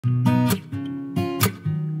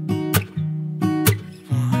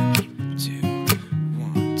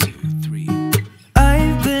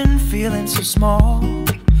so small.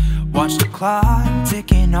 Watch the clock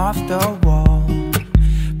ticking off the wall.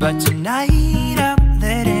 But tonight I'm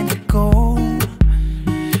letting it go.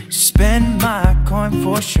 Spend my coin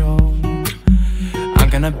for sure. I'm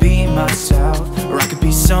gonna be myself, or I could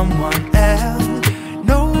be someone else.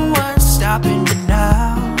 No one's stopping me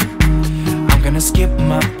now. I'm gonna skip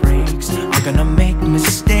my breaks, I'm gonna make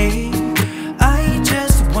mistakes. I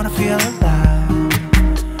just wanna feel alive.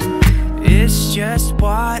 It's just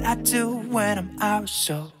what I do when I'm out,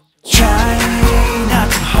 so try not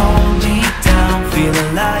to hold me down. Feel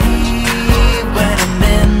alive when I'm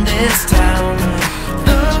in this town.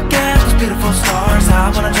 Look at those beautiful stars.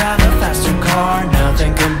 I wanna drive a faster car.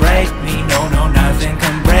 Nothing can break me, no, no, nothing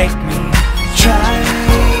can break me. Try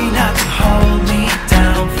not to hold me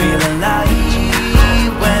down. Feel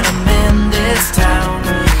alive when I'm in this town.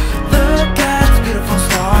 Look at those beautiful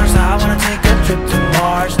stars. I wanna take a trip to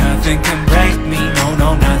Mars. Nothing can break me, no, no,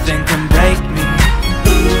 nothing can break me.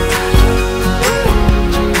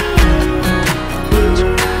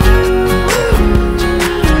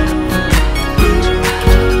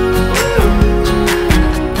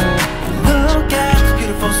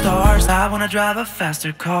 I wanna drive a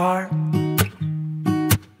faster car.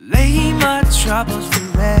 Lay my troubles to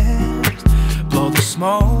rest. Blow the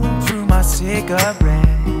smoke through my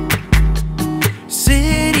cigarette.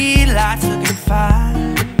 City lights looking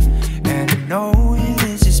fine, and I know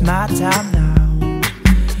this is my time now.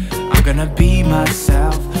 I'm gonna be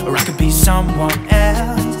myself, or I could be someone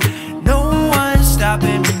else. No one's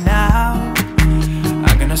stopping me now.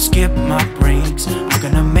 I'm gonna skip my breaks, I'm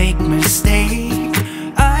gonna make mistakes.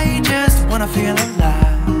 I just wanna feel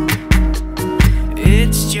alive.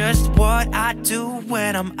 It's just what I do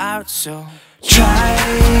when I'm out, so try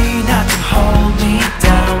not to hold me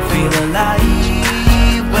down. Feel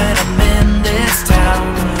alive when I'm in this town.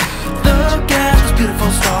 Look at those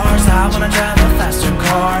beautiful stars. I wanna drive a faster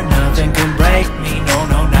car. Nothing can break me, no,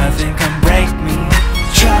 no, nothing can break me.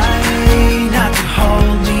 Try not to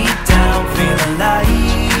hold me down. Feel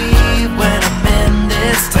alive when I'm in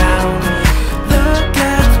this town. Look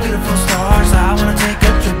at those beautiful stars. I wanna take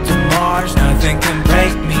a trip to Mars. Nothing can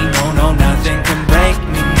break me, no, no, nothing can break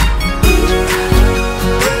me.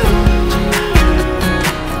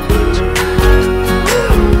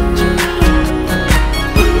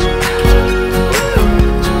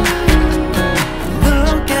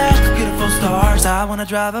 Look at the beautiful stars. I wanna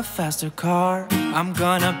drive a faster car. I'm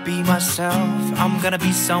gonna be myself, I'm gonna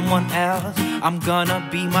be someone else. I'm gonna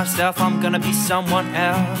be myself, I'm gonna be someone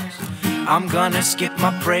else. I'm gonna skip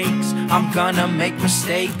my breaks, I'm gonna make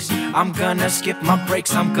mistakes. I'm gonna skip my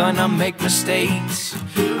breaks, I'm gonna make mistakes.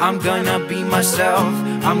 I'm gonna be myself,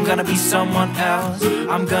 I'm gonna be someone else.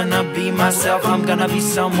 I'm gonna be myself, I'm gonna be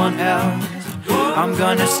someone else. I'm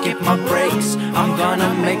gonna skip my breaks, I'm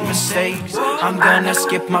gonna make mistakes. I'm gonna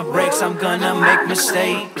skip my breaks, I'm gonna make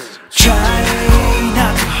mistakes. Try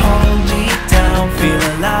not to hold me down. Feel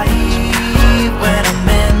alive when I'm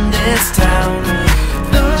in this town.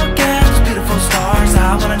 Look at those beautiful stars.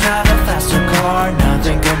 I wanna drive a faster car.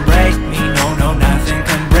 Nothing can break me, no, no, nothing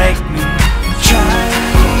can break me. Try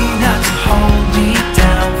not to hold me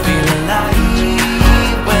down. Feel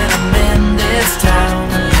alive when I'm in this town.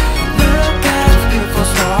 Look at those beautiful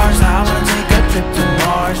stars. I wanna take a trip to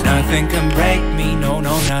Mars. Nothing can break me, no,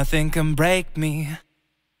 no, nothing can break me.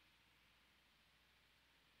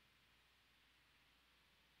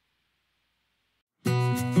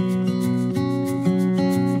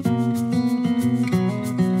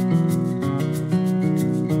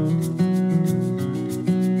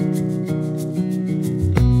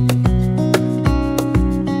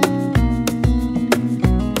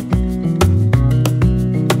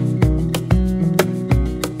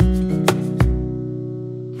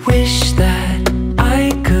 Wish that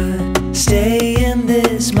I could stay in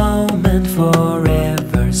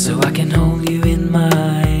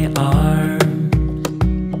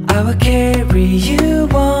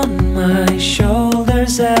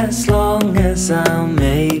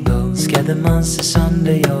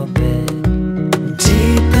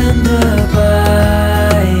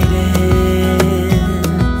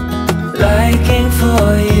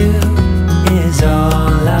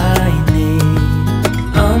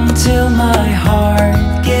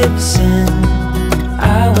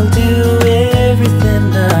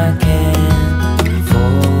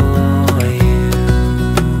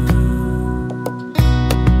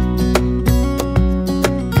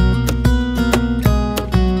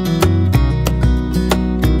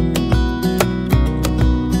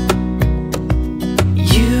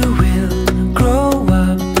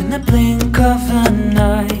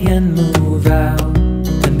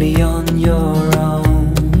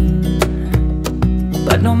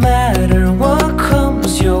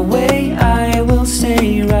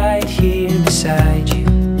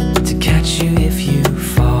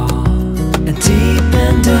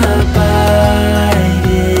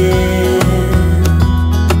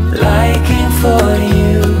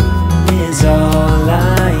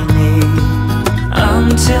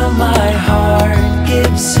until my heart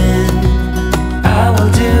gives in. I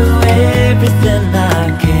will do everything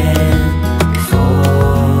I can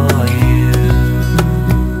for you.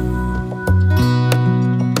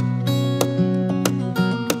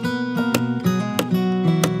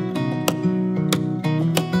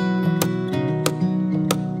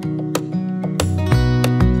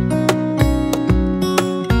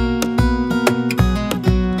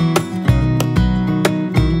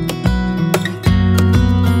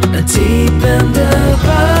 Deep and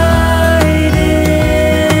abiding,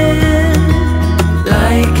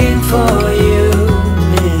 liking for you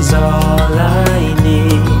is all I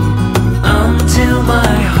need. Until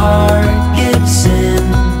my heart gives in,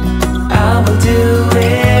 I will do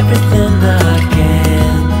everything I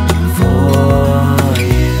can for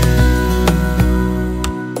you.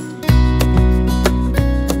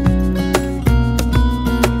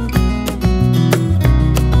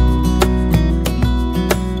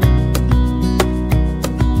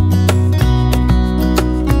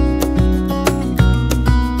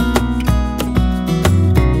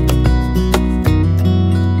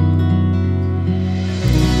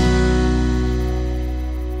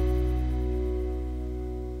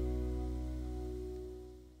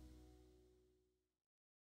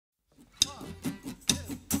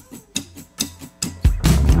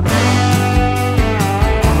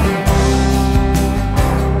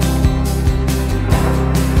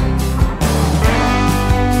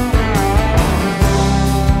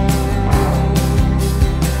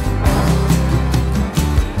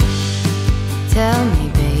 Tell me,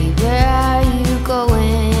 babe, where are you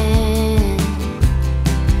going?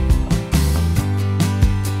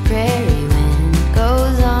 Prairie wind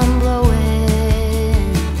goes on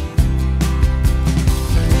blowing.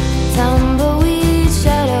 Tumbleweed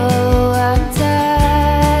shadow, I'm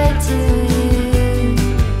tied to you.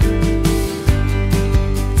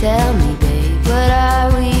 Tell me, babe, what are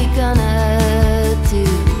we gonna do?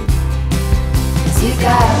 'Cause you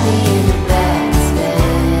got me in the basket,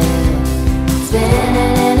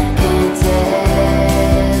 spinning and I can't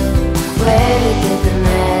tell where to get the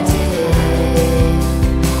magic.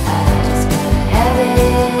 I just gotta have it.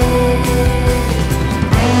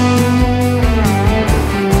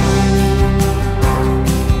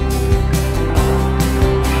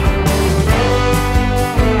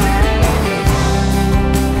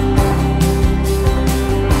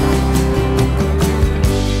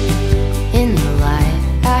 In the light,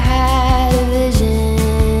 I had a vision.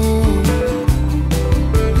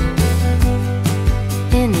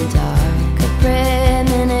 In the dark, a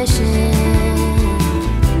premonition.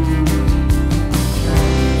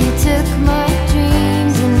 You took my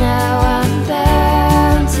dreams and now I'm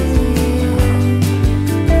bound to you.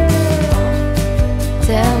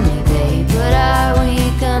 Tell me, babe, what are we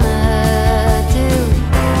gonna do?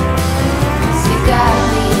 'Cause you got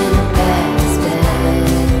me in a basket,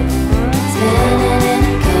 spinning and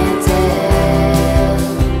I can't tell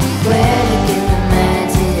where to get the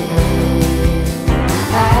magic.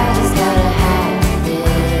 I just gotta have it.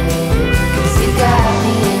 'Cause you got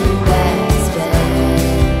me in a basket,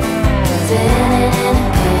 spinning and I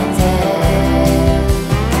can't tell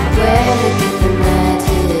where to get the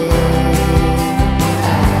magic.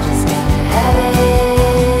 I just gotta have it.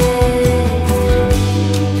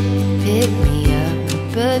 Pick me up,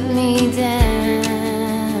 put me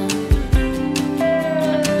down.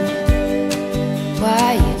 Why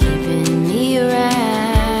you keeping me around?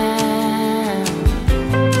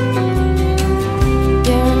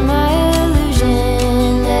 You're my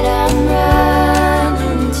illusion that I'm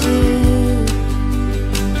running to.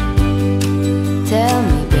 Tell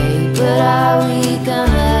me, babe, what are we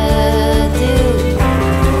gonna do?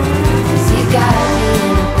 'Cause you got me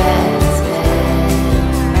in a basket,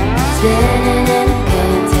 spinning and I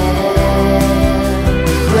can't tell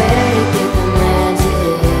where to get the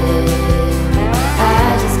magic. I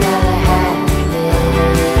just gotta have it.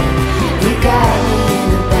 You got me in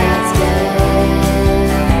a basket,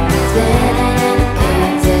 spinning and I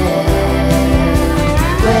can't tell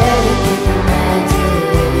where to get the magic.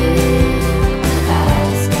 I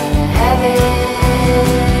just gotta have it.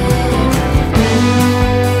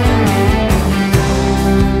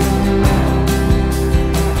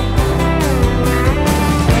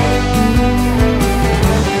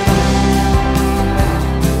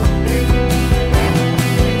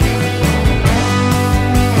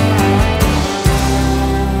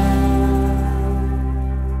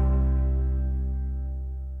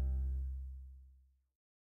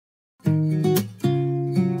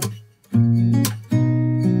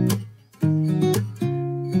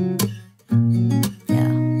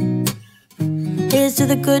 Here's to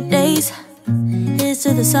the good days, here's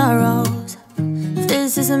Cheers to the sorrows. If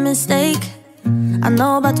this is a mistake, I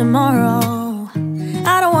know about tomorrow.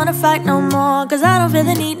 I don't wanna fight no more, cause I don't feel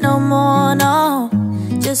the need no more, no.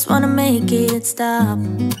 Just wanna make it stop.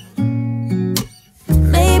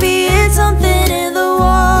 Maybe it's something in the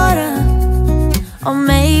water, or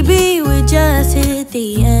maybe we just hit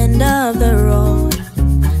the end of the road.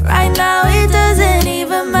 Right now it doesn't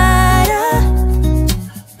even matter.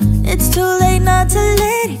 It's too late not to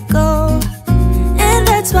let it go. And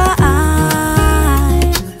that's why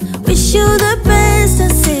I wish you the best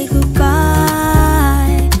and say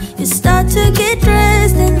goodbye. You start to get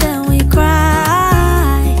dressed and then we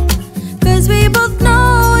cry, cause we both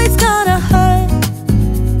know it's gonna hurt,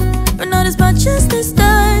 but not as much as this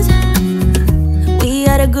does. We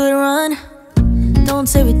had a good run, don't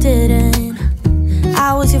say we didn't.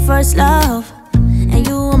 I was your first love, and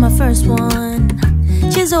you were my first one.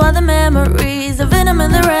 Cheers to all the memories, the venom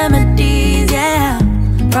and the remedies, yeah.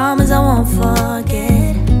 Promise I won't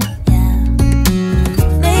forget, yeah.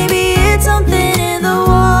 Maybe it's something in the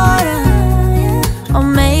water, or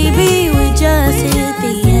maybe we just hit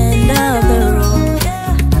the end of the road.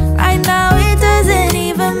 Right now it doesn't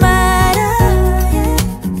even matter.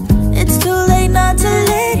 It's too late not to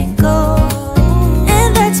let it go.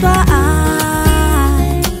 And that's why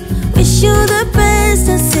I wish you the best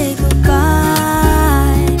and say goodbye.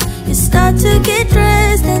 You start to get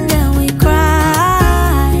dressed and then we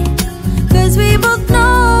cry, cause we both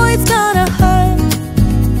know it's gonna hurt,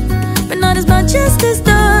 but not as much as this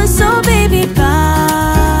does. So baby,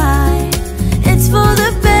 bye. It's for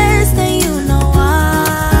the best and you know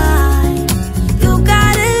why. You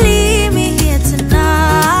gotta leave me here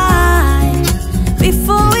tonight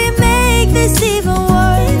before we make this even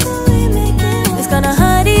worse. It's gonna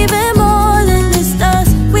hurt even more than this does.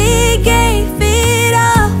 We gave it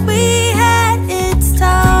all we had. It's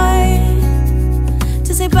time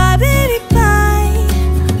to say bye, baby, bye.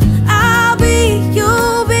 I'll be,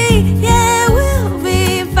 you'll be, yeah, we'll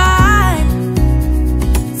be fine.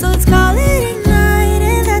 So let's call it a night.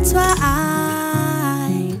 And that's why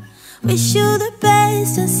I wish you the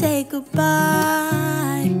best and say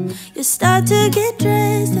goodbye. You start to get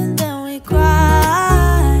dressed and then we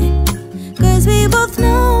cry, cause we both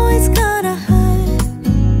know it's gonna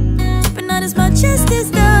hurt, but not as much as this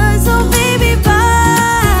does. So baby,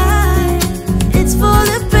 bye. It's for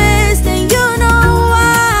the best and you know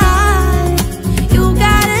why. You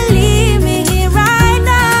gotta leave me here right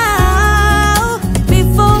now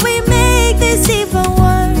before we make this even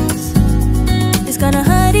worse. It's gonna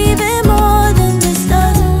hurt even more than this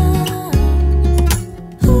does.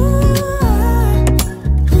 Ooh,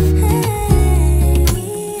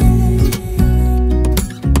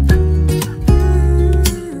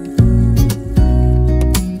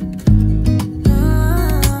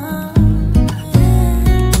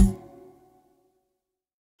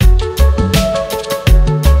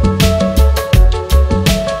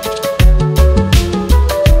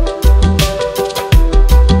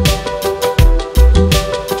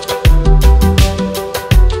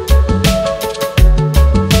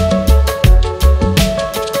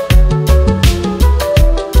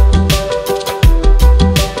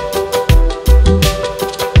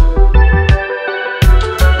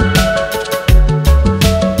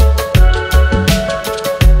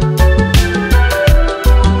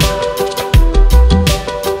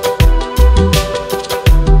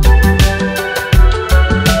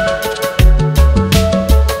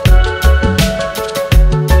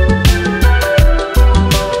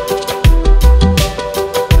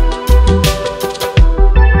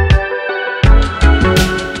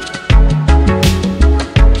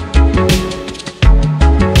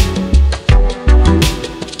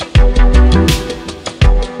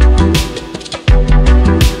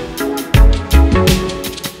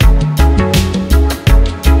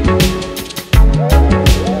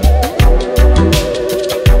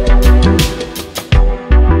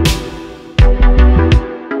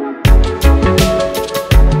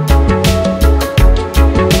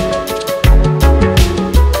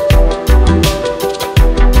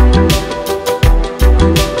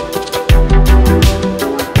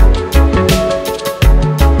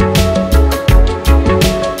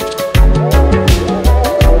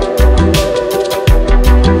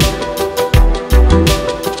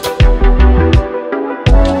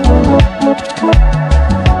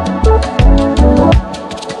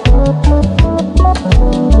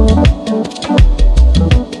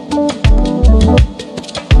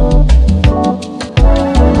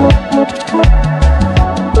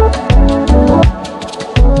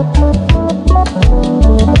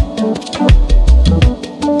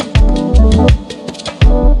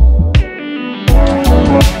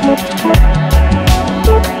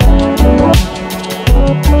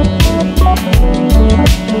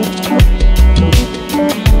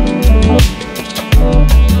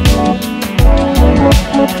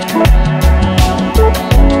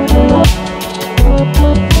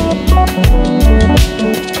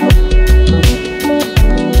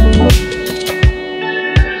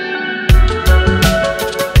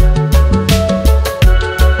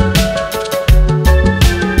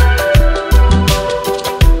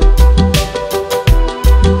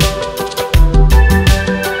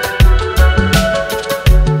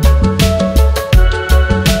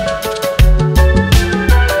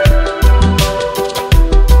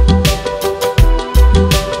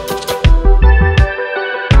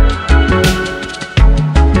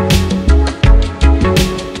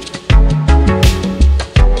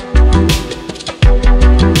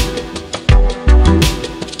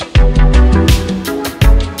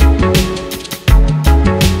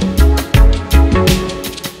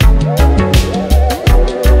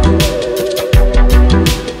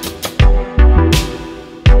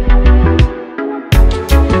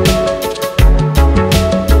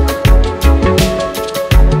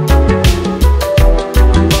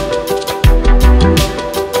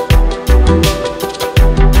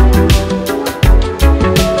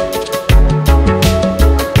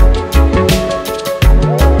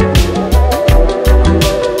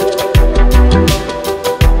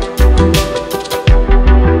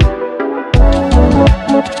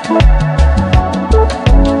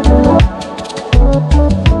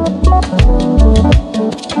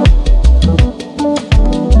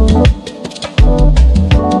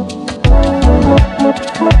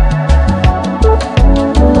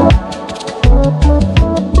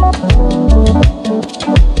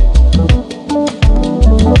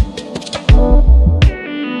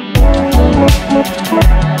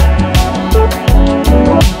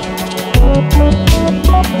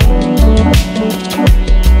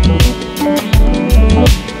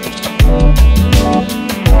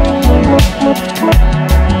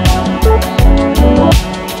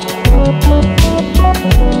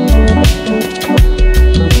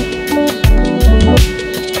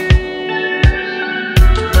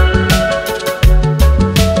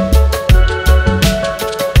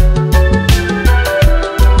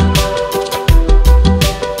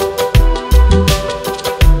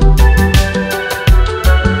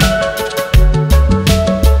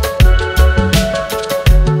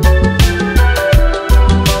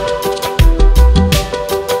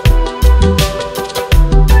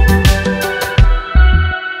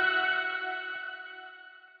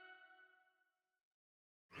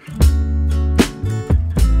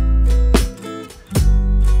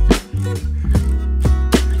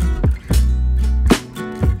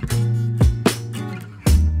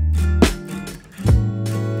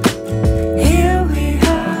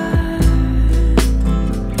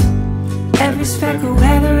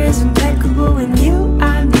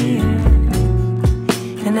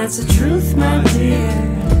 that's the truth, my dear.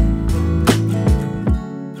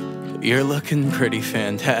 You're looking pretty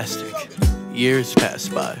fantastic. Years pass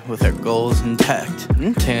by with our goals intact.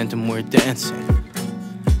 In tandem we're dancing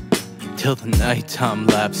till the nighttime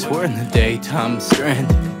lapse. We're in the daytime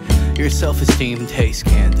stranded. Your self-esteem tastes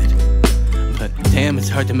candid, but damn, it's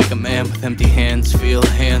hard to make a man with empty hands feel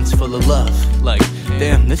hands full of love. Like,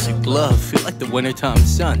 damn, this a glove. Feel like the wintertime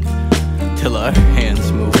sun till our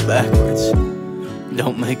hands move backwards.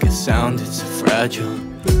 Don't make a sound, it's fragile.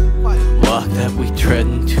 Walk that we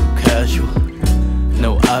treadin' too casual.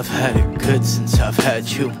 No, I've had it good since I've had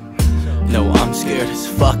you. No, I'm scared as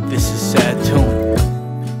fuck, this is sad too.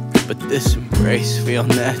 But this embrace feel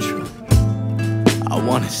natural. I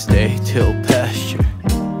wanna stay till pasture,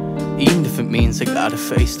 even if it means I gotta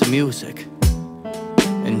face the music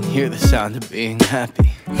and hear the sound of being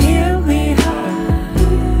happy. Here we are.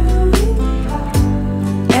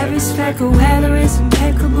 Every speck of weather is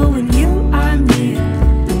impeccable when you are near,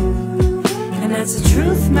 and that's the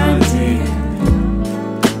truth, my dear.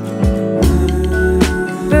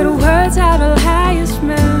 But words out of highest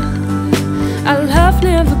mouth, our love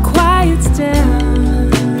never quiets down.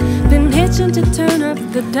 Been itching to turn up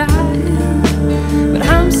the dial, but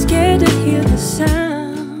I'm scared to hear the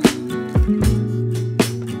sound.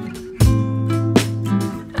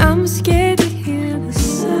 I'm scared to hear the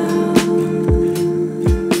sound.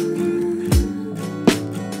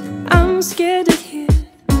 I'm scared to hear.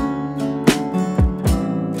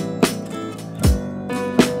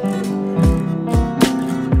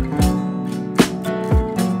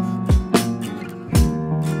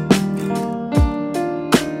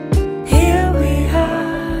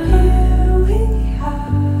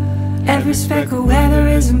 weather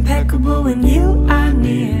is impeccable when you are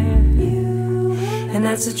near, and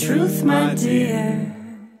that's the truth, my dear.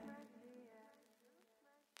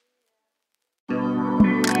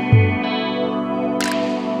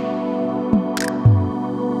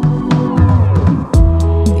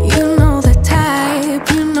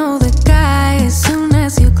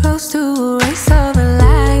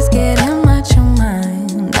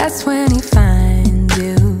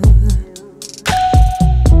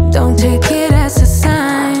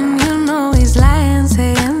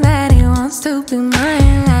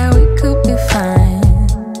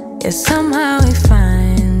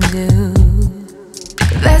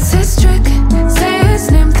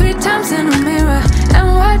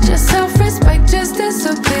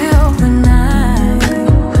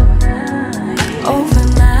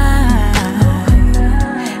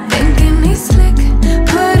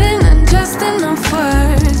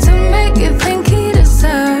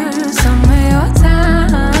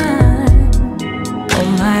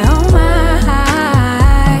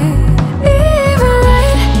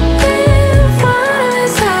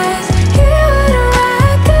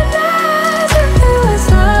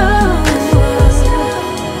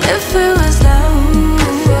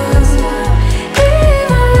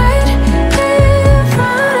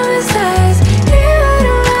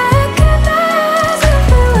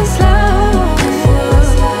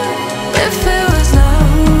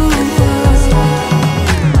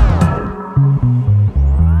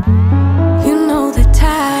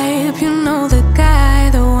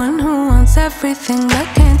 Everything but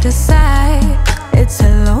can't decide. It's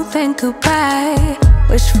hello, then goodbye.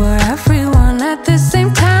 Wish for everyone at the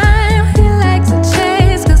same time. He likes to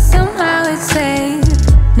chase, cause somehow it's safe.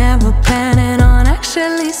 Never planning on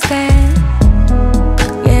actually staying.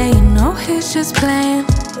 Yeah, you know he's just playing.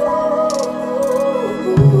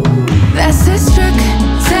 That's his trick.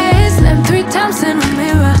 Say his name 3 times in a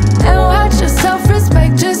mirror, and watch your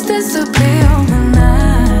self-respect just disappear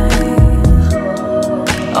overnight.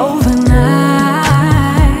 Overnight.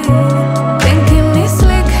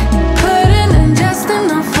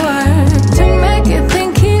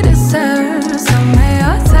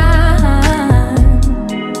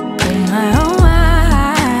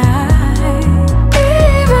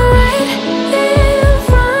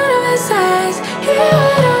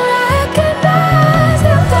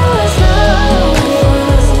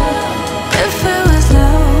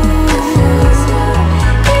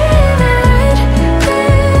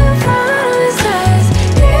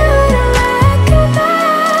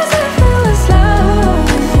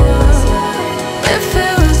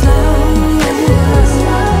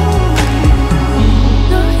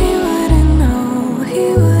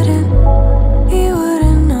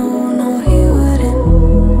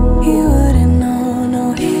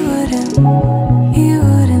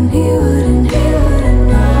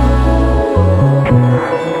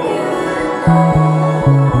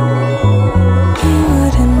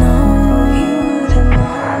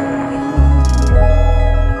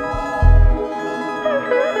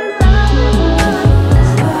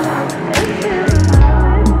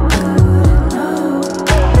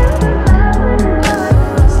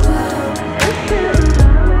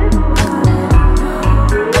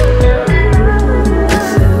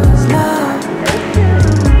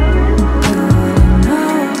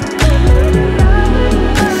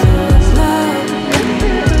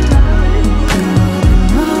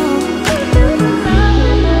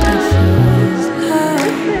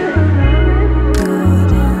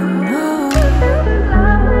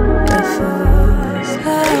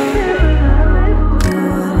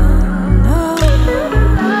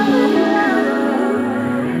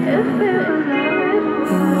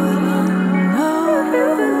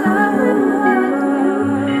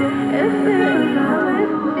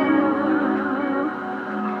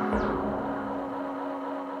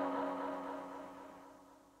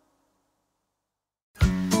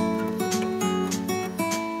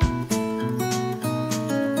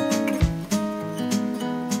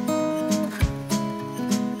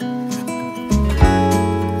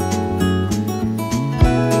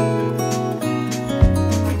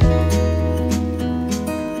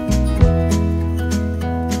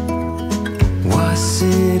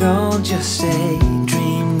 Just a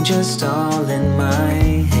dream, just all in my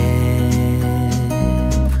head.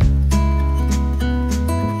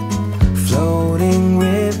 Floating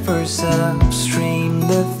rivers upstream,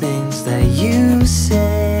 the things that you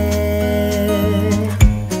said.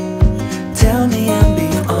 Tell me and be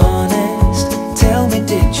honest. Tell me,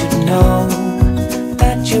 did you know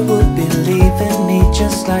that you would believe in me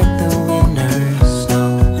just like the winners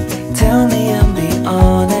know? Tell me and be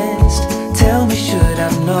honest. Tell me, should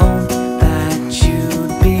I've known that you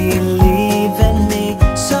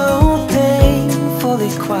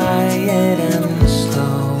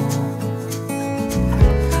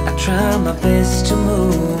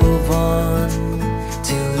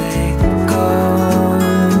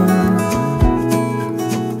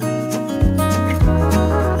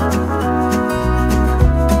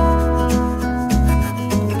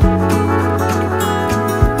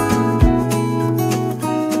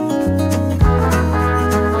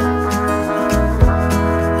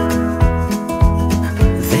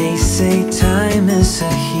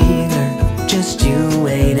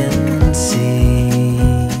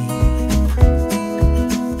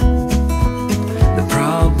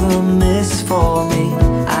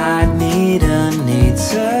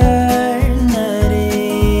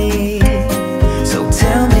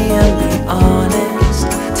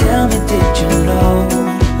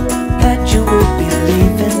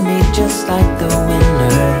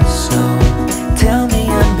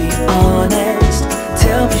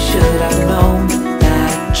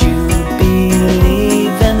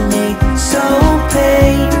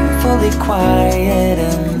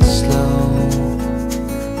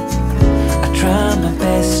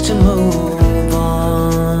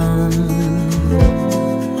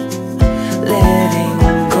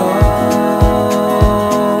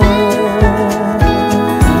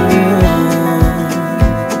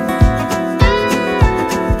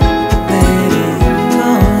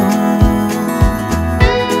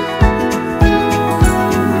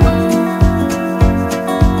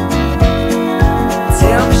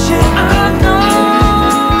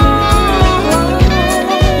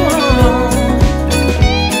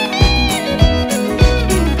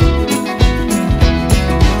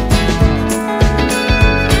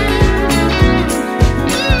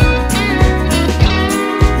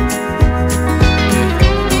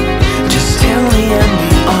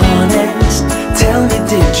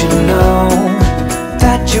did you know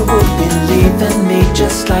that you would be leaving me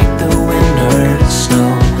just like the winter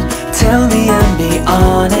snow? Tell me and be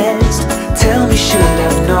honest. Tell me, should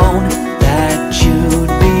I've known that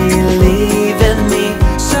you'd be leaving me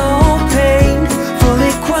so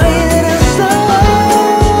painfully quiet and slow?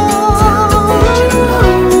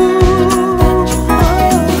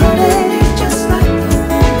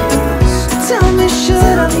 Tell me,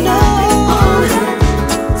 should I've known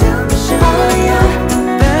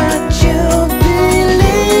that you'd be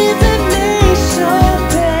leaving me so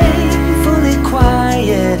painfully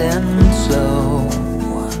quiet and slow?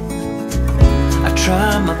 I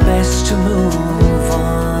try my best to move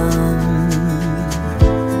on,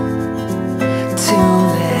 to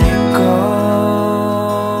let go.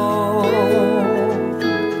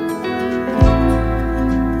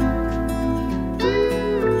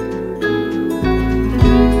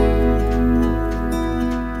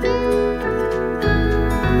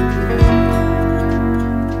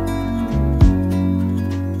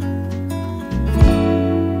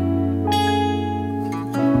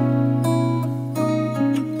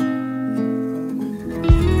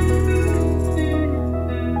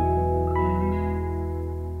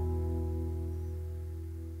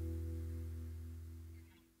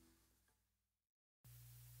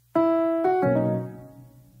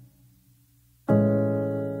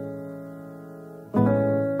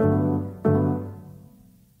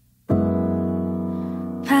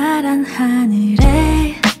 파란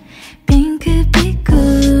하늘에 핑크빛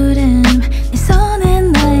구름 네 손에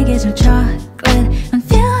날개줄 chocolate I'm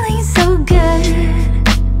feeling so good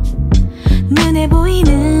눈에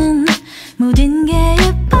보이는 모든 게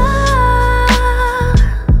예뻐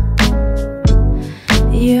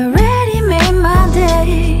You already made my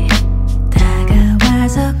day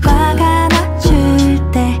다가와서 꽉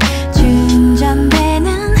안아줄 때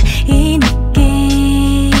충전되는 이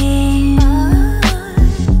느낌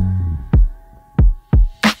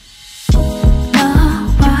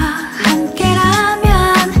너와 함께라면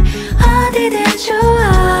어디든 좋아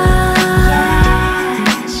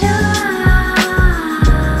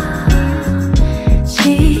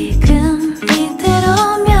지금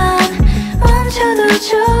이대로면 멈춰도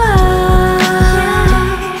좋아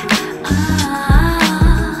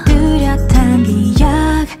뚜렷한 기억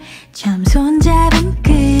처음 손잡은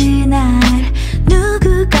그날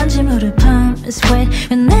누구 건지 모를 palm sweat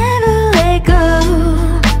We'll never let go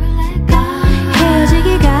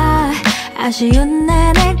헤어지기가 아쉬운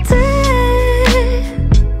나날들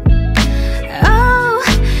Oh,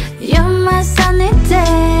 you're my sunny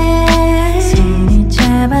day 손을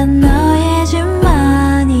잡아 너의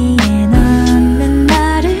주머니에 넣는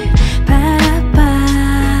너를 바라봐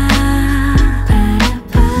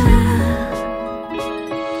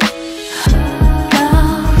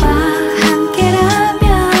너와 함께라면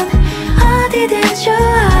어디든 좋아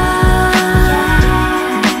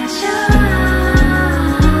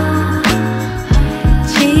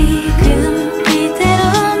지금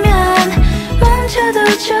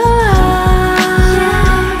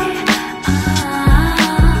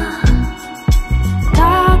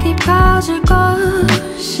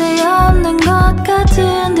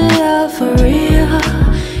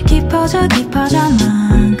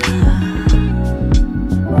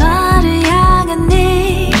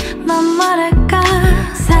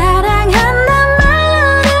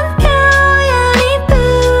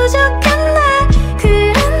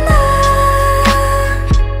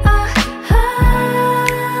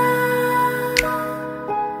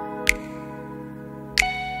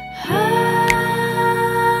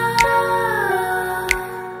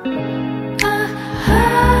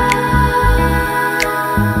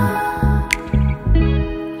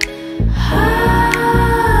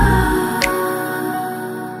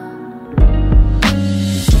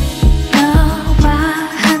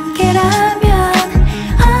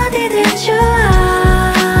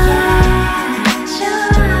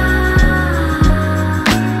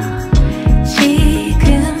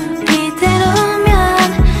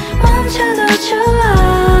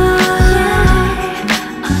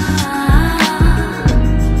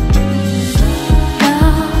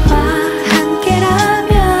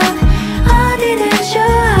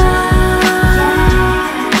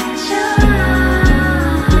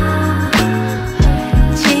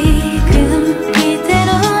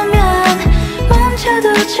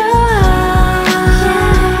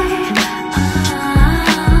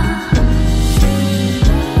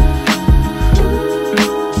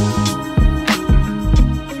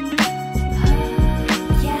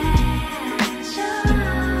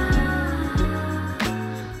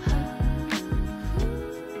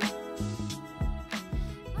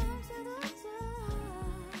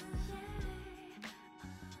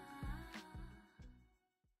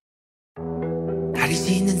달이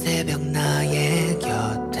지는 새벽 나의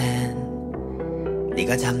곁엔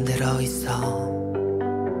네가 잠들어 있어.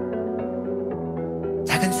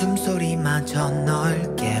 작은 숨소리마저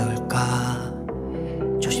널 깨울까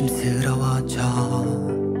조심스러워져.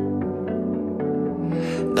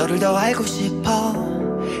 너를 더 알고 싶어.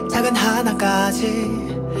 작은 하나까지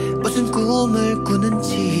무슨 꿈을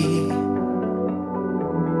꾸는지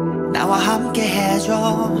나와 함께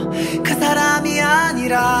해줘. 그 사람이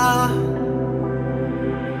아니라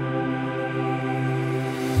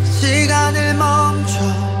시간을 멈춰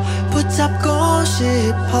붙잡고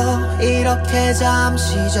싶어. 이렇게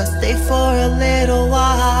잠시 just stay for a little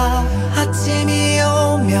while. 아침이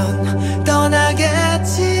오면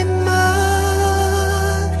떠나겠지만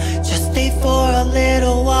just stay for a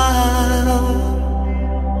little while.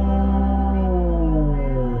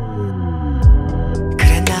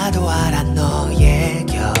 그래 나도 알아 너의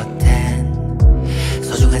곁엔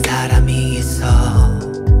소중한 사람이 있어.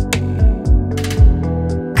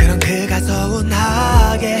 그가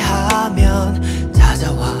서운하게 하면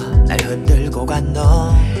찾아와 날 흔들고 간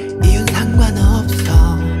너. 이유는 상관없어.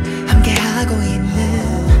 함께하고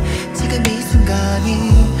있는 지금 이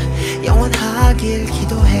순간이 영원하길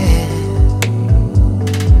기도해.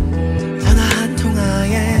 전화 한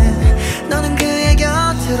통화에 너는 그의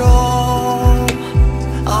곁으로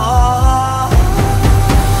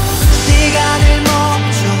시간을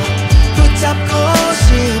멈춰 붙잡고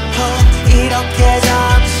싶어. 이렇게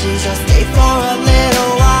잠시 just stay for a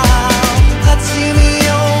little while. 아침이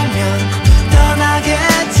오면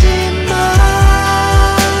떠나겠지만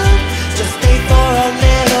just stay for a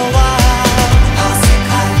little while.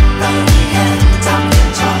 어색한 널 위해 잠든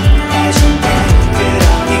척 해줄게.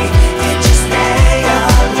 그러니 can't you stay a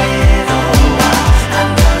little while.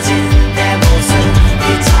 안겨진 내 모습이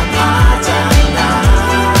참하잖아.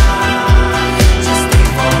 Just stay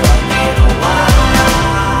for a little while.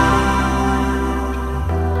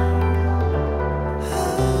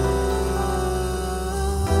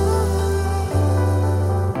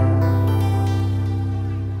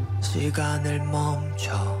 시간을 멈춰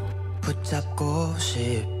붙잡고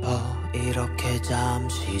싶어. 이렇게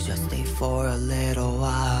잠시 just stay for a little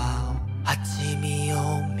while. 아침이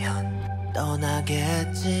오면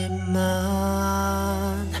떠나겠지만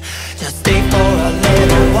just stay for a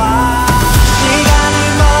little while. 시간을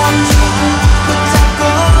멈춰 붙잡고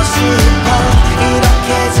싶어. 이렇게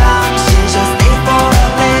잠시 just stay for a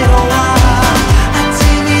little while.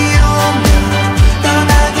 아침이 오면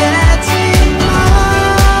떠나겠지만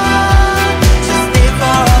just stay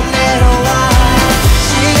for a little while.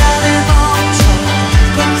 시간을 멈춰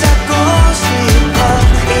붙잡고 싶어.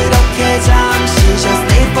 이렇게 잠시 just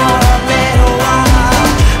stay for a little while.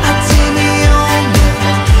 아침이 오면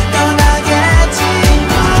떠나겠지만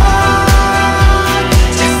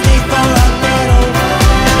just stay for a little while.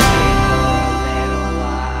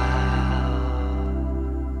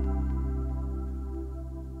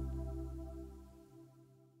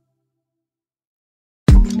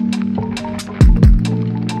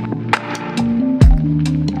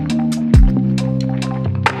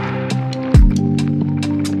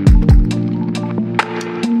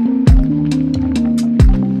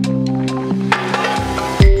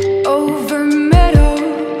 Over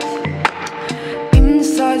meadows,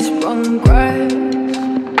 inside sprung grass,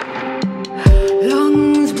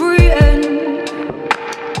 lungs breathing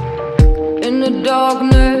in the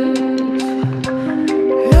darkness.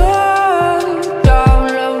 Low down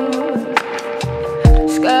low,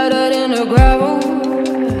 scattered in the gravel.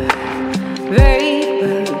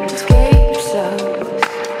 Vapor escapes us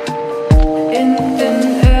in thin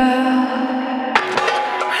air.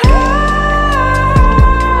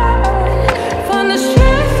 Find the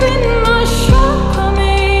strength in my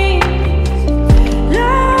shortcomings.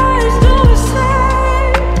 Lies don't say.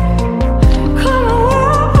 Come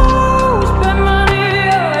on, spend money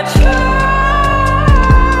at church.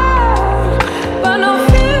 But no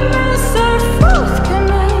fear myself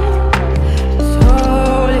forthcoming. It's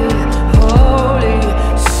holy, holy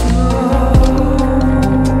snow.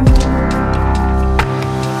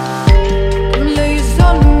 Them lays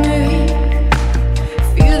on me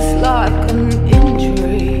feels like an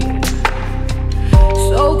injury,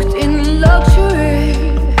 soaked in luxury,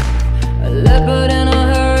 a leopard in a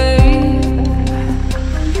hurry.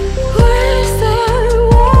 Where's that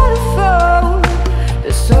waterfall,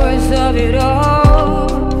 the source of it all?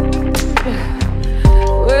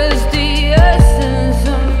 Where's the essence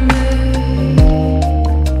of me?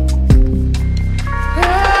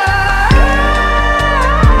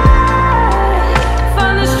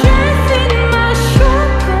 Find the strength in my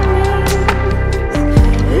shortcomings.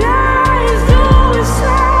 Lies don't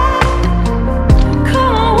say.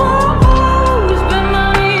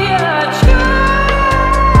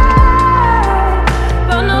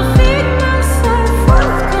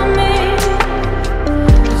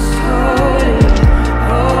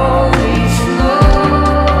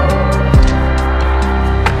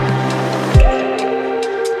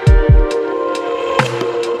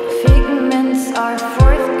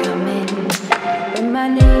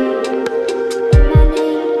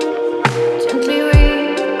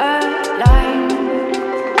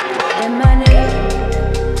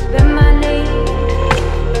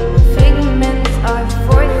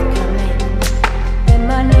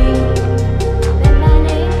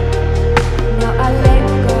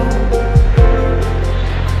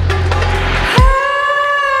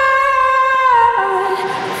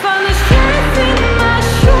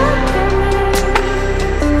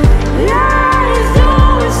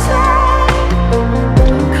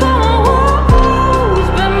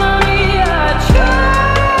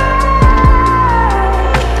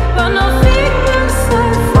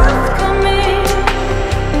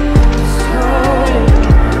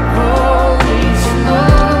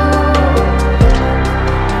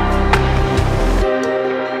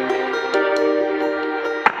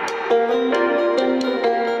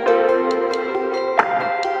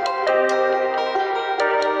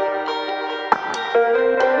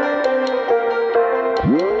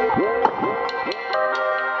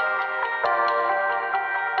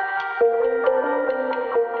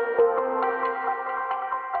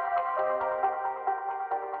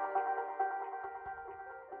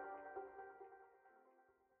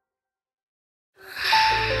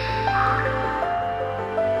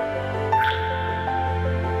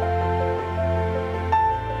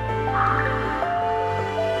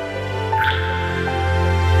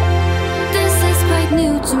 quite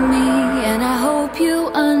new to me, and I hope you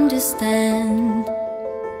understand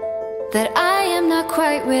that I am not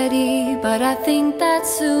quite ready, but I think that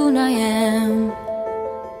soon I am.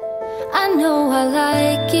 I know I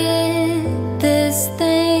like it, this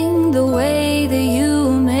thing, the way that you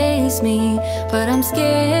amaze me, but I'm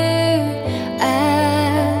scared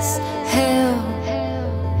as hell.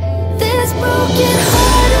 This broken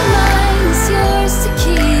heart of mine is yours to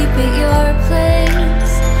keep at your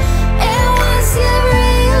place. And once you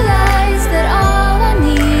realize that all I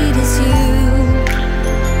need is you,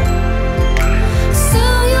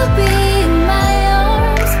 soon you'll be in my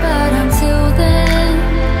arms. But until then,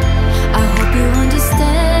 I hope you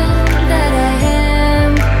understand that I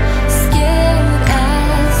am scared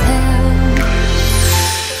as hell.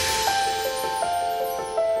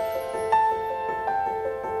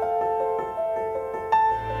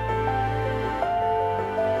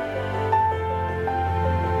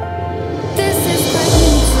 This is quite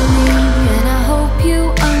new to me, and I hope you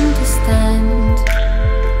understand.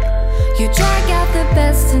 You drag out the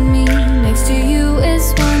best in me, next to you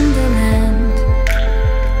is Wonderland.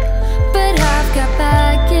 But I've got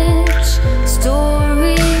baggage,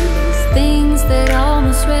 stories, things that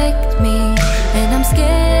almost wrecked me, and I'm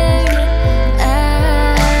scared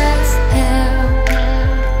as hell.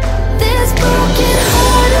 This broken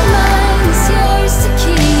heart of mine is yours to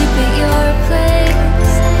keep at your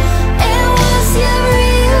place. And once you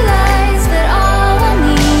realize that all I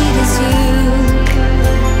need is you,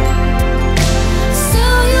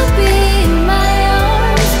 soon you'll be in my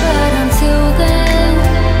arms. But until then,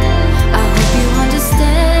 I hope you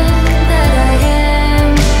understand that I am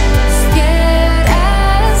scared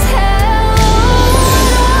as hell. I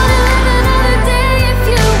don't wanna live another day if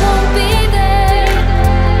you won't be there.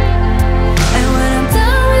 And when I'm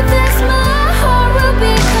done with this, my heart will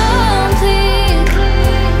be complete.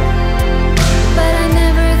 But I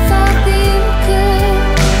never thought that you could,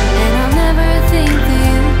 and I'll never think that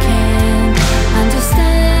you can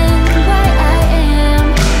understand why I am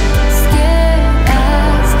scared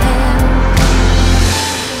as hell.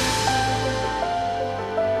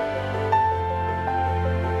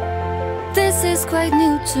 This is quite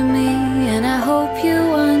new to me, and I hope you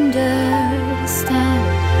understand.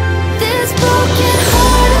 This broken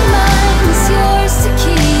heart of mine is yours to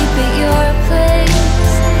keep at your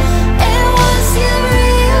place. And once you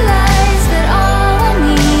realize that all I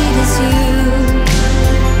need is you,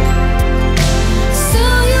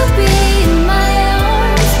 soon you'll be in my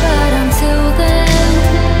arms. But until then,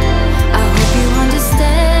 I hope you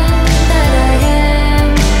understand that I am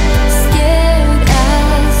scared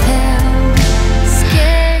as hell.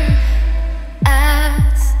 Scared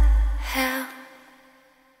as hell.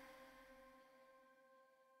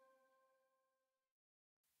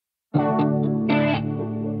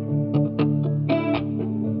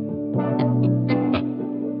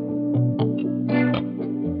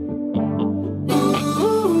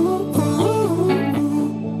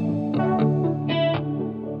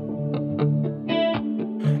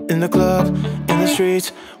 In the club, in the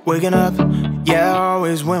streets, waking up, yeah,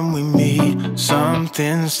 always when we meet,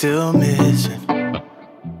 something's still missing.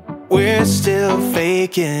 We're still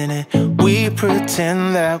faking it, we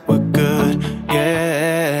pretend that we're good,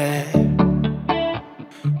 yeah.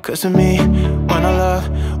 Cause to me, when I love,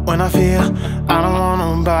 when I feel, I don't want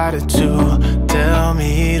nobody to tell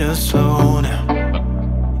me to slow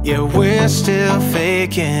down. Yeah, we're still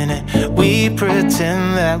faking it, we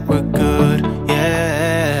pretend that we're good,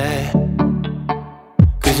 yeah.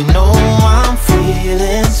 Cause you know I'm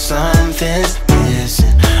feeling something's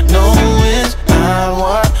missing. No, it's not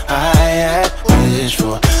what I had wished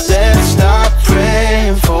for. Let's stop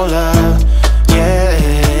praying for love, yeah.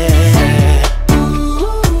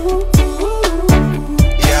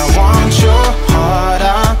 Yeah, I want your heart, I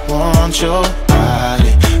want your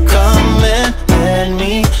body. Come and let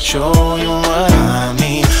me show you what I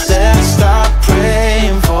mean. Let's stop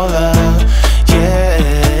praying for love, yeah.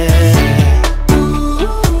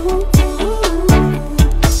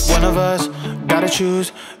 One of us gotta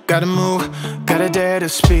choose, gotta move, gotta dare to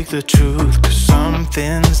speak the truth. Cause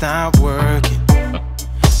something's not working.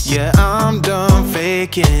 Yeah, I'm done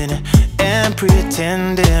faking it and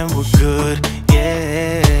pretending we're good,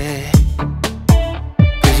 yeah.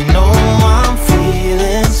 Cause you know I'm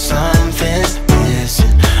feeling something's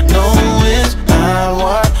missing. No, it's not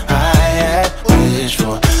what I had wished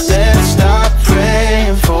for. Let's stop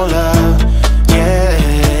praying for love, yeah.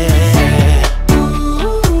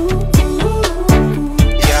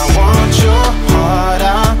 Yeah, I want your heart,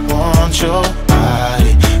 I want your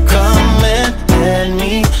body. Come and let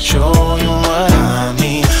me show you what I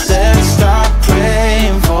mean. Let's stop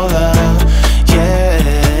praying for love, yeah.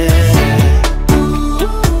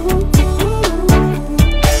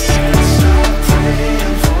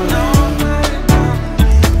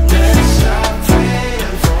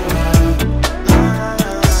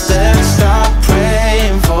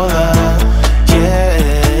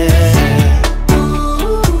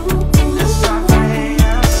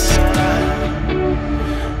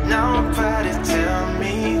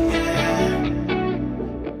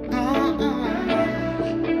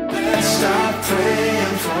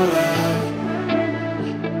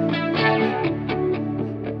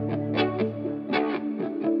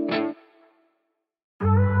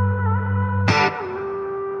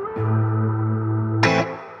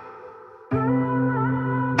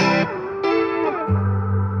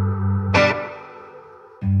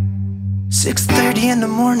 6:30 in the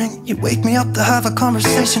morning, you wake me up to have a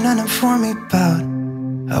conversation and inform me about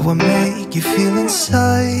how I make you feel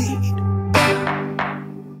inside.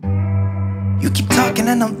 You keep talking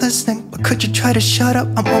and I'm listening, but could you try to shut up?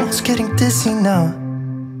 I'm almost getting dizzy now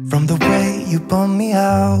from the way you bum me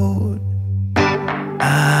out.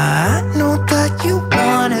 I know that you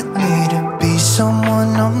wanted me to be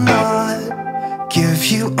someone I'm not, give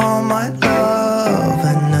you all my love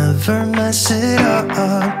and never mess it up.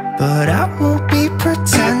 But I won't be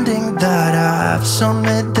pretending that I have some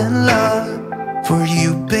hidden love for you,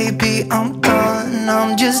 baby. I'm done,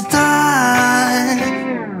 I'm just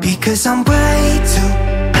done. Because I'm way too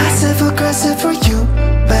passive-aggressive for you,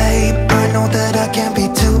 babe. I know that I can be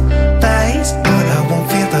two-faced, but I won't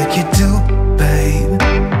feel like you do, babe.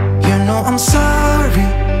 You know I'm sorry,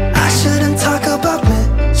 I shouldn't talk about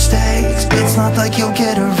mistakes. It's not like you'll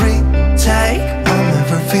get a retake. I'll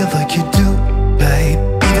never feel like you do, babe.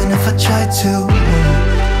 Even if I try to,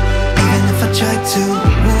 even if I try to,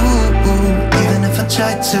 even if I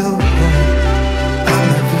try to, I'll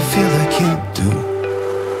never feel like you do.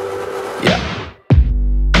 Yeah.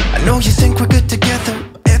 I know you think we're good together.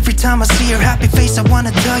 Every time I see your happy face, I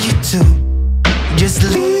wanna tell you to just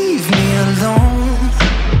leave me alone.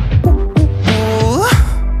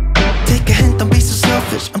 Take a hint, don't be so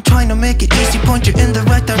selfish. I'm trying to make it easy, point you in the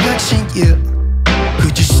right direction, yeah.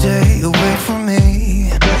 Could you stay away from me?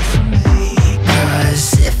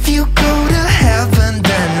 Cause if you go to heaven,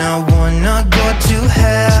 then I wanna go to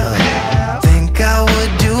hell. Think I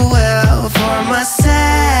would do well for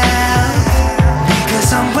myself. Because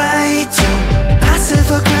I'm way too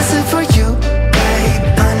passive-aggressive for you, babe.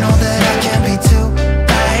 I know that I can be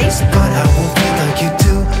two-faced, but I won't feel like you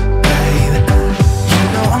do, babe. You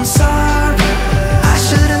know I'm sorry, I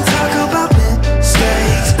shouldn't talk about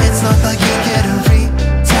mistakes. It's not like you get a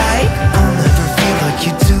retake. I'll never feel like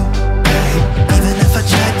you do, babe. Even if I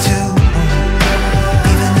try to,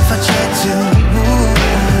 even if I try to,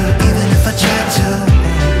 even if I try to,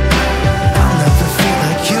 I'll never feel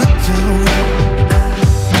like you do.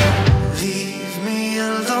 Leave me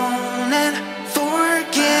alone and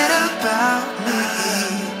forget about me,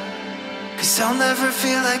 cause I'll never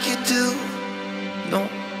feel like you do. No.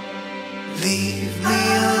 Leave me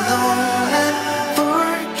alone and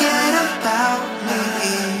forget about me,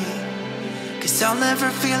 cause I'll never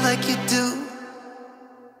feel like you do.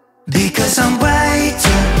 Because I'm way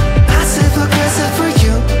too passive-aggressive for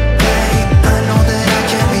you, babe. I know that I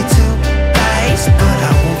can be two-faced, but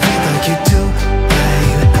I won't feel like you do,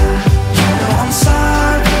 babe. You know I'm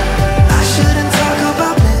sorry, I shouldn't talk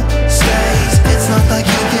about mistakes. It's not like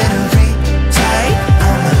you get a retake.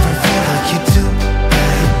 I'll never feel like you do,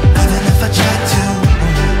 babe. Even if I try to,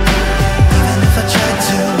 even if I try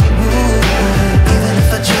to, even if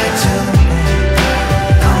I try to,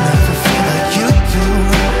 I'll never feel like you do.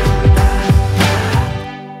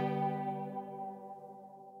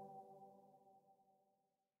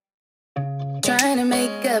 Trying to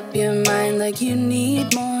make up your mind like you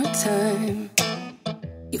need more time.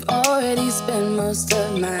 You've already spent most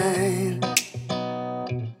of mine.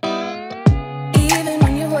 Even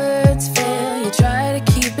when your words fail, you try to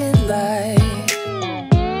keep it light.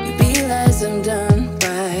 You realize I'm done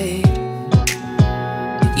right,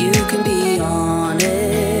 but you can be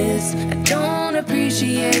honest. I don't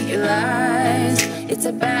appreciate your lies. It's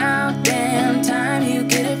about damn time you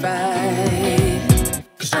get it right.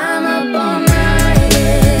 I'm up all night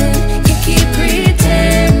and you keep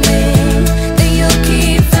pretending that you'll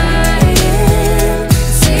keep fighting.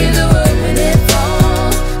 Save the world when it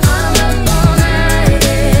falls. I'm up all night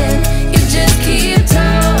and you just keep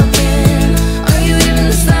talking. Are you even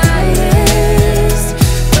the slightest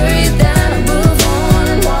worried that I'll move on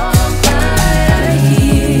and walk by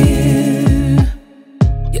you?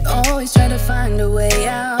 You always try to find a way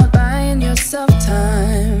out, buying yourself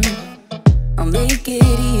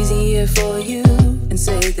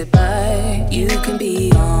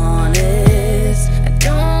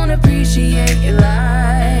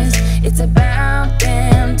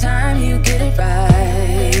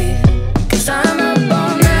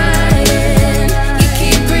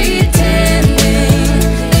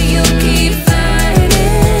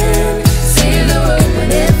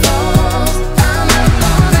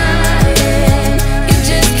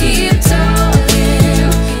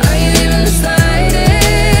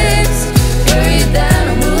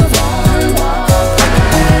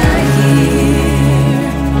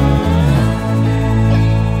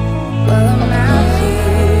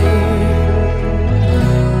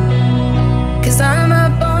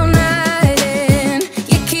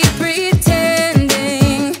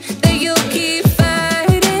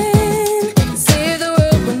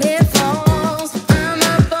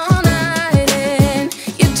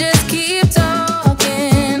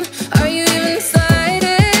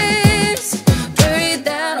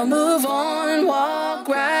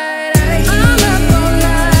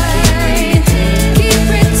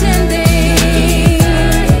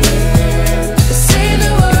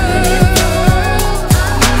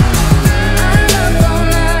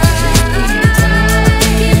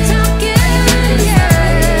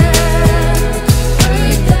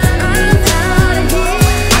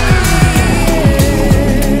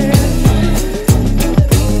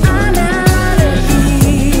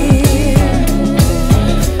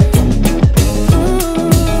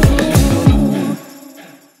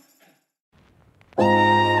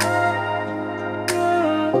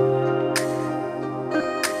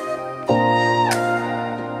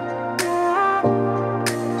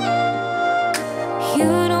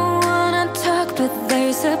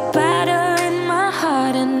There's a battle in my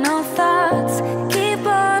heart and no thoughts keep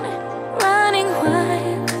on running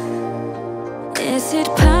wild. Is it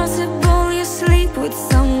possible you sleep with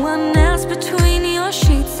someone else between your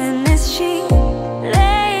sheets? And is she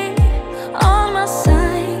laying on my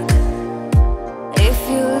side? If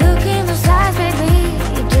you look in those eyes, baby,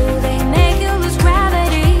 do they make you lose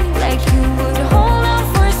gravity? Like you would hold on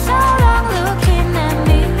for so long looking at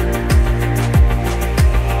me.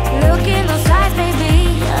 Look in those eyes,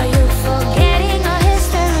 baby, are you forgetting our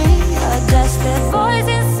history? Or does the voice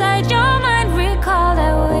inside your mind recall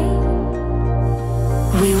that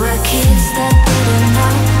we were kids that didn't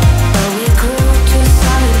know, but we grew to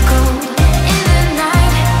solid gold. In the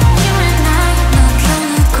night, you and I, not long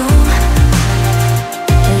ago,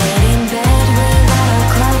 laid in bed without our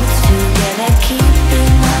clothes, together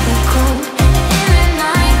keeping out the cold. In the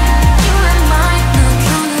night, you and I, not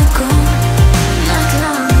long ago, not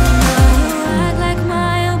long ago. Act like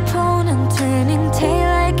my opponent, turning tail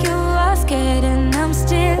like you are scared, and I'm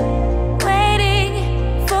still waiting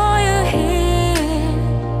for you here,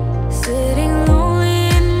 sitting lonely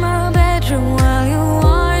in my bedroom while you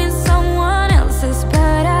are in someone else's.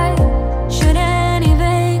 But I shouldn't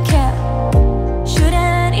even care,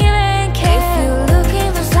 shouldn't even care. If you look in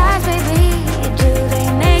those eyes, baby, do they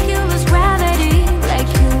make you lose gravity? Like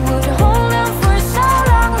you would hold on for so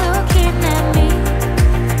long looking at me.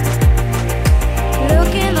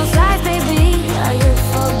 Look in those eyes, baby, are you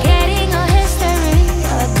forgetting our history?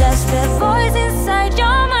 Or does the voice inside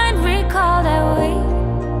your mind recall that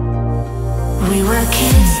we were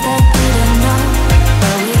kids that didn't know,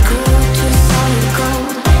 but we grew to solid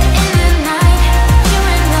gold. In the night, you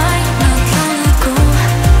and I, not long ago,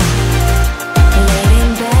 laid in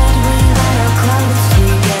bed without our clothes,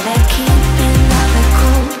 together keeping out the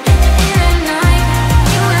cold. In the night,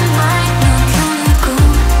 you and I, not long ago,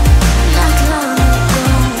 not long ago,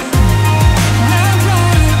 not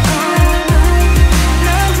long ago, not long ago,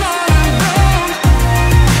 not long ago,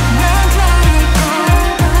 not long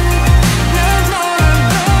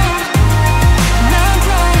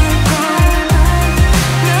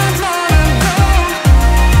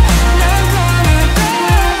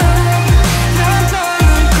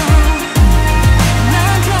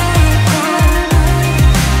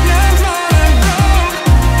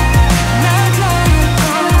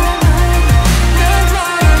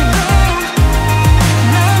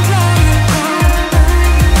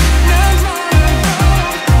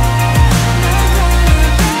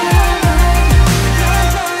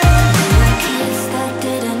Kids that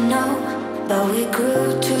didn't know, but we grew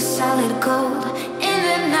to solid gold. In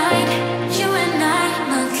the night, you and I,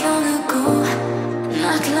 not long ago,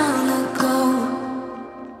 not long ago.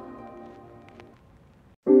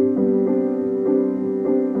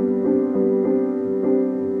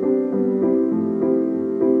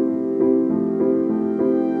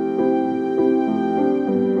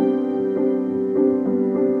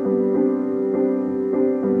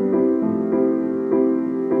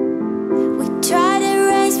 We try to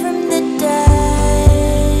rise from the dead.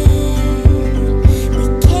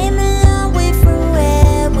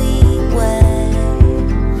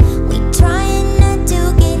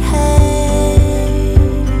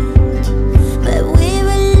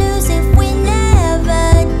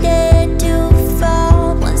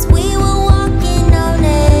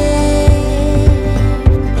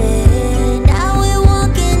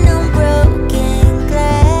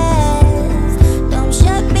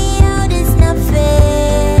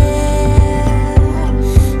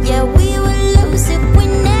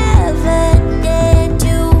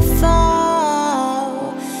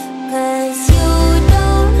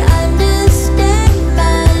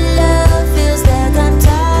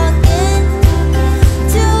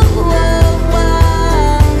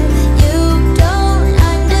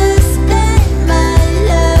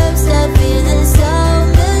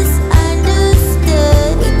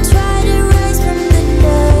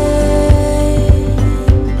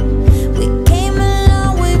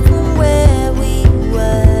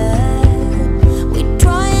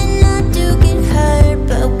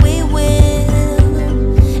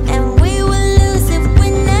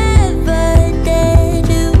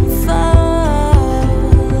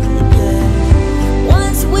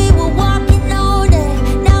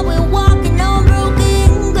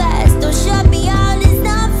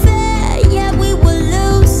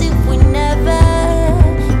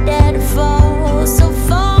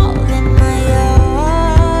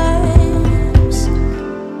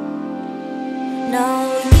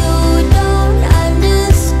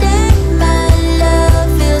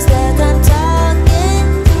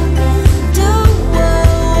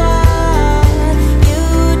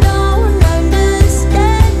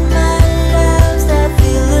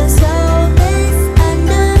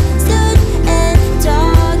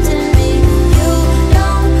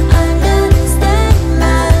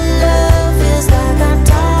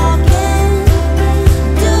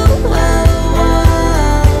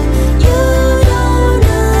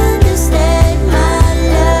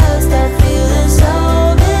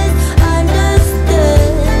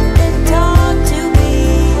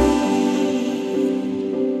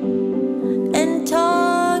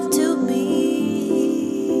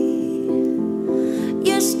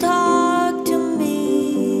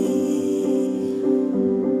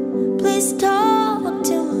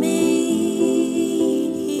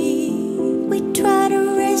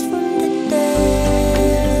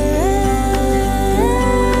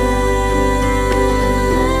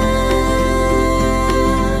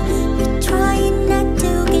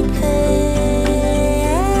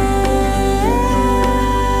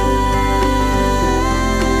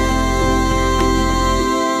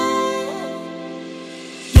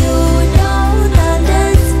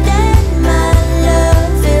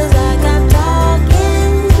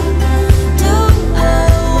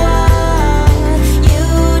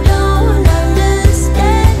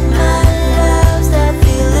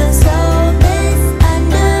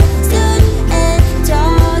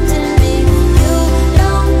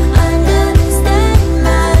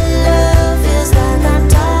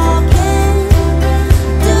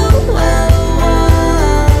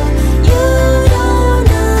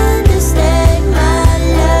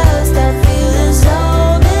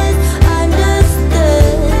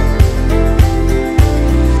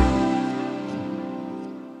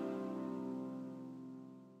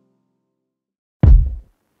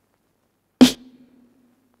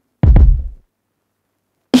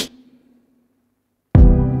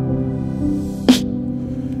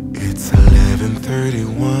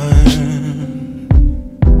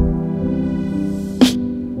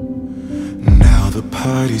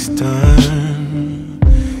 duty's done.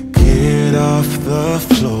 Get off the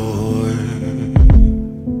floor.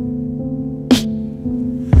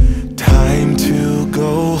 Time to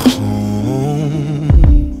go home.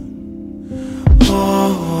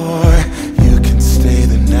 Or you can stay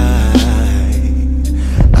the night.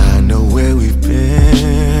 I know where we've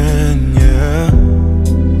been, yeah.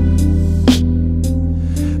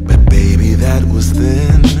 But baby, that was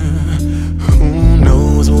then. Who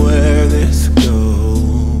knows where this goes?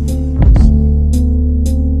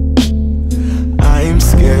 I'm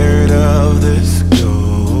scared of this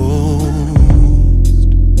ghost.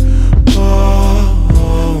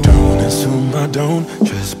 Oh, don't assume I don't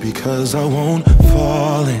just because I won't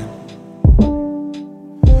fall in.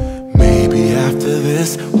 Maybe after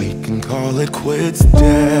this we can call it quits,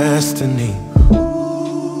 destiny.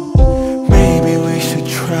 Maybe we should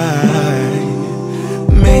try.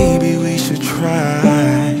 Maybe we should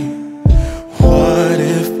try. What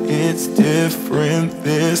if it's different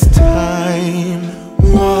this time?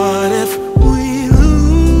 What if we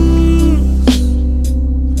lose?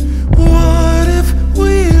 What if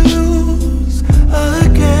we lose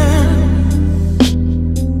again?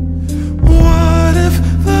 What if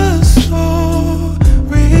the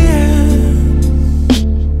story ends?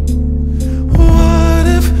 What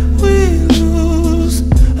if we lose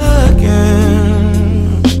again?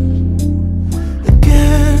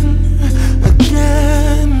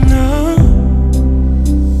 Again, no.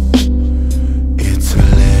 It's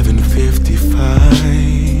 11:55.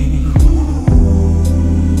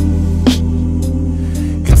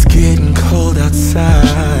 It's getting cold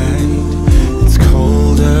outside. It's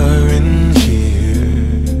colder in here.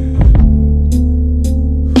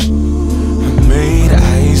 I made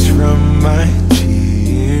ice from my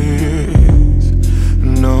tears.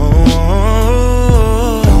 No,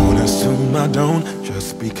 don't assume I don't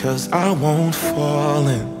just because I won't fall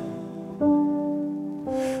in.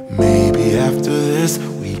 Maybe after this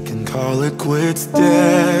we can call it quits,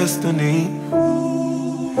 destiny.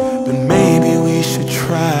 But maybe we should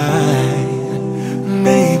try.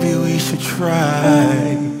 Maybe we should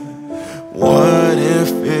try. What if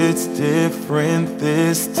it's different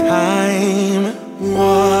this time?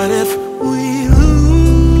 What if we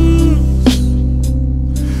lose?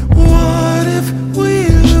 What if we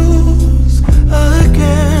lose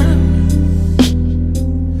again?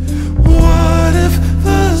 What if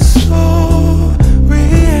the story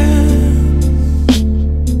ends?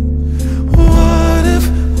 What if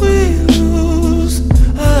we lose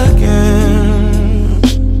again?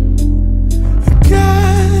 Again,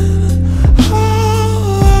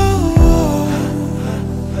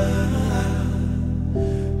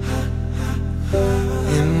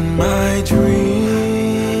 in my dream,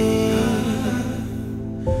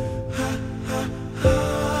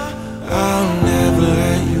 I'll never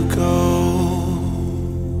let you go.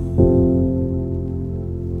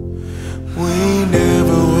 We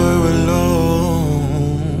never were alone.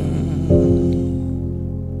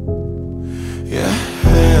 Yeah.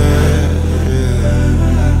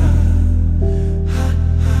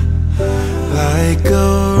 Like a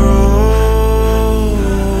rose,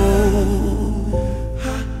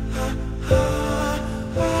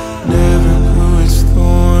 never grew its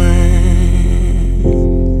thorns,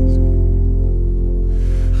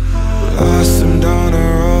 blossomed on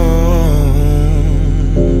our own.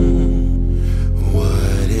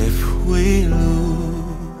 What if we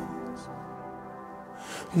lose?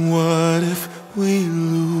 What if we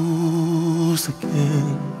lose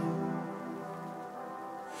again?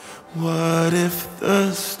 What if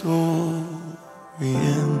the story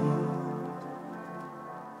ends?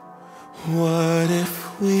 What if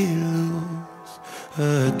we lose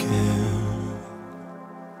again?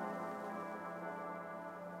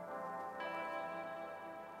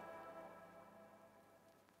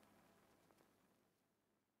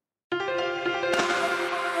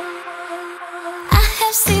 I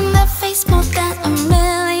have seen that face more than a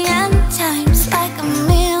million times, like a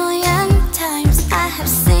million times. I have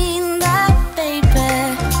seen that, baby.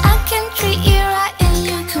 I can treat you right and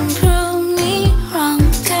you can prove me wrong.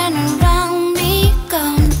 Turn around, be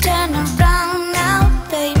gone. Turn around now,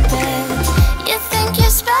 baby. You think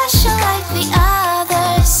you're special like the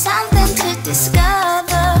others, something to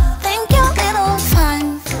discover. Think you're little fun,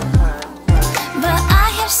 but I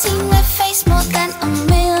have seen that face more than a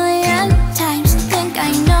million times. Think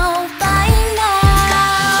I know by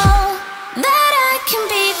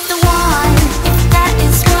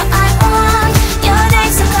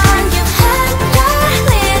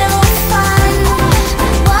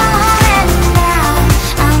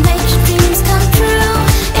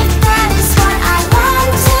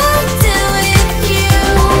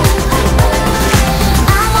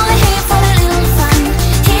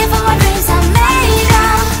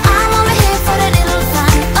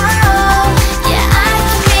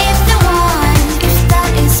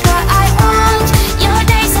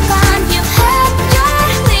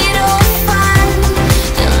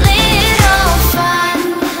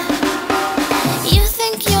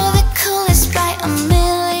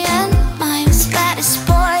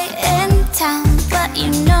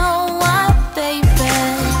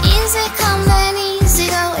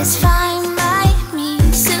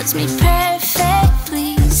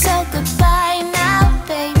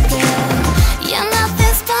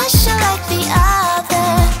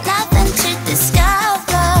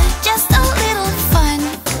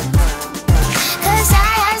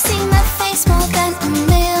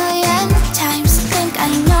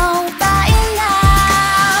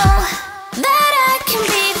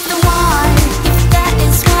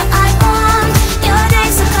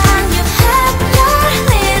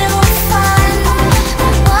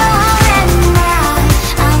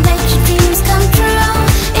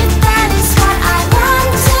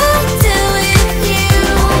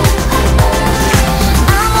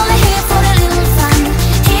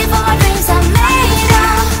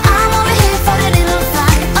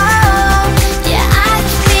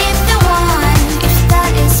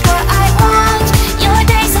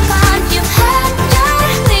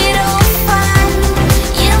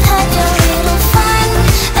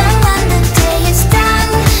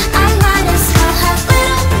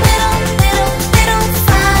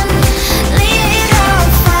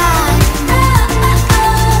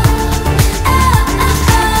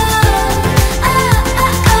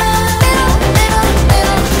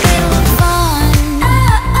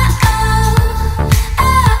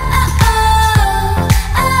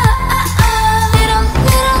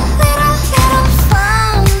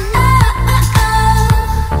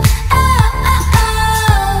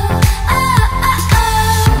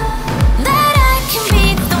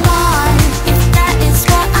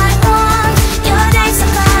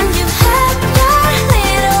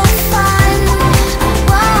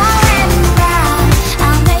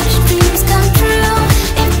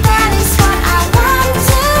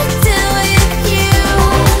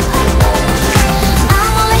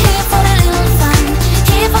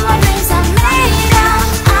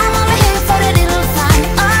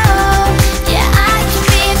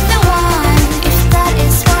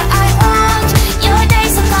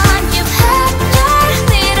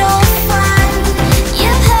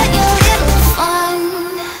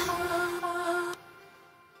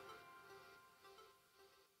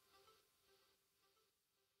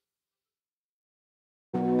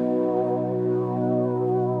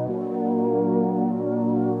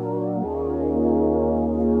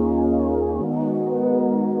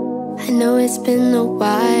know it's been a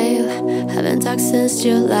while, haven't talked since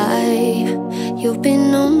July. You've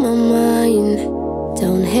been on my mind,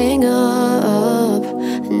 don't hang up.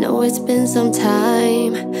 I know it's been some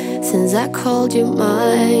time since I called you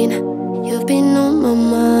mine. You've been on my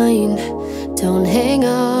mind, don't hang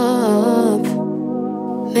up.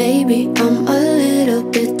 Maybe I'm a little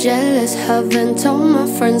bit jealous, haven't told my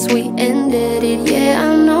friends we ended it.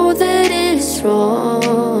 Yeah, I know that it is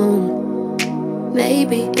wrong.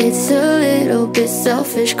 Maybe it's a little bit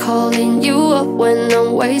selfish calling you up when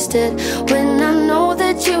I'm wasted, when I know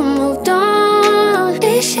that you moved on.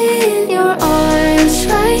 Is she in your arms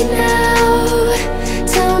right now?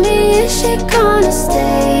 Tell me, is she gonna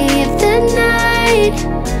stay the night?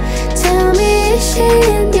 Tell me, is she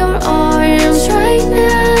in your arms right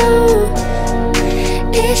now?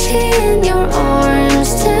 Is she in your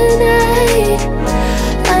arms tonight?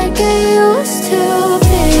 Like I used to be.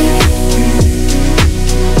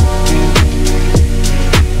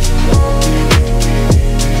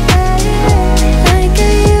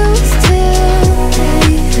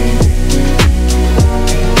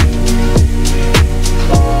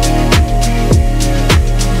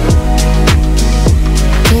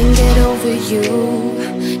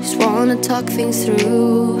 Talk things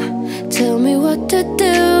through, tell me what to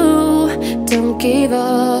do. Don't give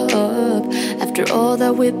up after all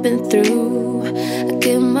that we've been through. I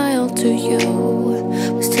give my all to you,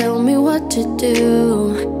 just tell me what to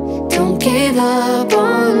do. Don't give up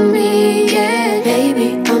on me, yeah. Maybe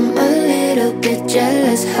I'm a little bit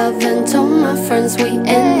jealous, haven't told my friends we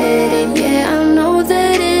ended it. Yeah, I know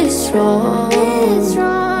that it is wrong.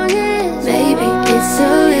 Maybe it's a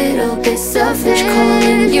little bit selfish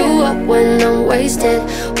calling you up when I'm wasted,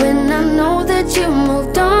 when I know that you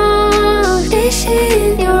moved on. Is she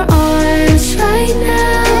in your arms right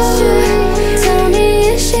now? Tell me,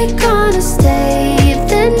 is she gonna stay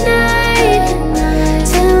the night?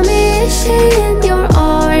 Tell me, is she in your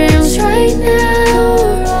arms right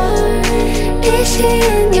now? Is she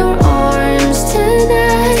in your arms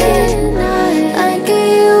tonight? Like I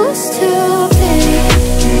used to be.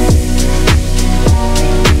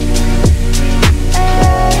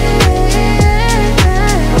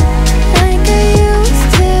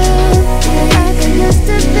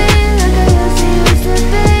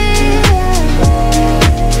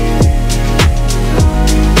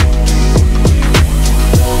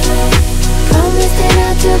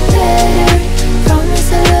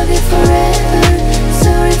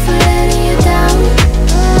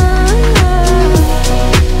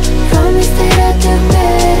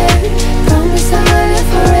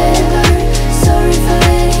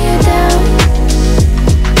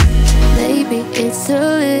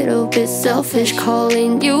 Selfish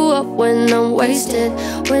calling you up when I'm wasted,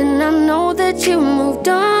 when I know that you moved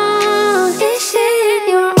on. Is she in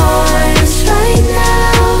your